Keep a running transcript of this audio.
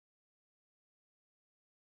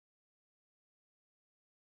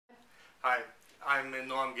Hi, I'm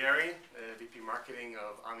Noam Gary, VP Marketing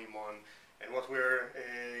of Amimon, and what we're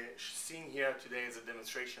seeing here today is a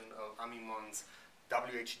demonstration of Amimon's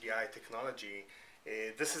WHDi technology.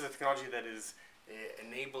 This is a technology that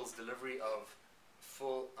enables delivery of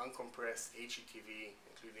full uncompressed HETV,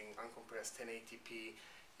 including uncompressed 1080p,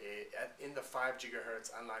 in the 5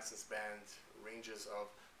 GHz unlicensed band, ranges of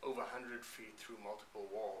over 100 feet through multiple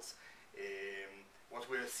walls. What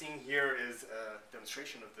we're seeing here is a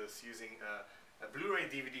demonstration of this using a Blu-ray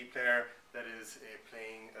DVD player that is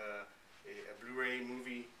playing a Blu-ray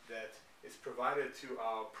movie that is provided to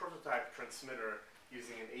our prototype transmitter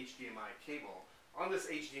using an HDMI cable. On this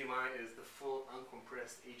HDMI is the full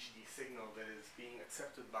uncompressed HD signal that is being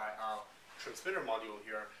accepted by our transmitter module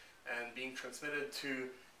here and being transmitted to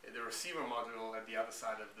the receiver module at the other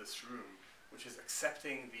side of this room, which is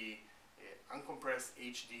accepting the uncompressed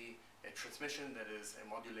HD transmission that is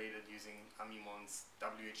modulated using Amimon's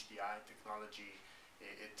WHDi technology.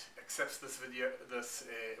 It accepts this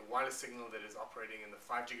wireless signal that is operating in the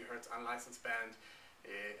 5 GHz unlicensed band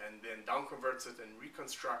and then down converts it and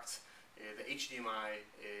reconstructs the HDMI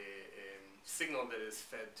signal that is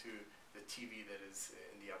fed to the TV that is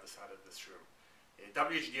in the other side of this room.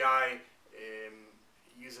 WHDi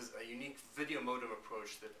uses a unique video modem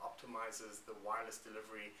approach that optimizes the wireless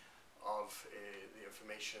delivery of the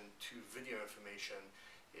information to video information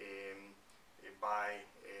by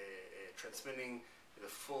transmitting the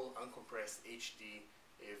full uncompressed HD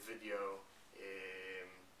video,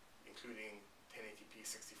 including 1080p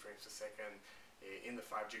 60 frames per second in the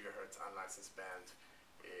 5 GHz unlicensed band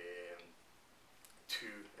to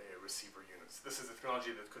receiver units. This is a technology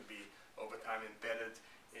that could be over time embedded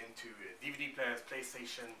into DVD players,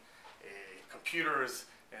 PlayStation, computers,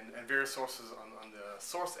 and various sources on the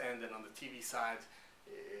source end and on the TV side,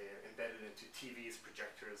 embedded into TVs,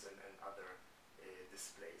 projectors, and other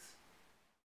displays.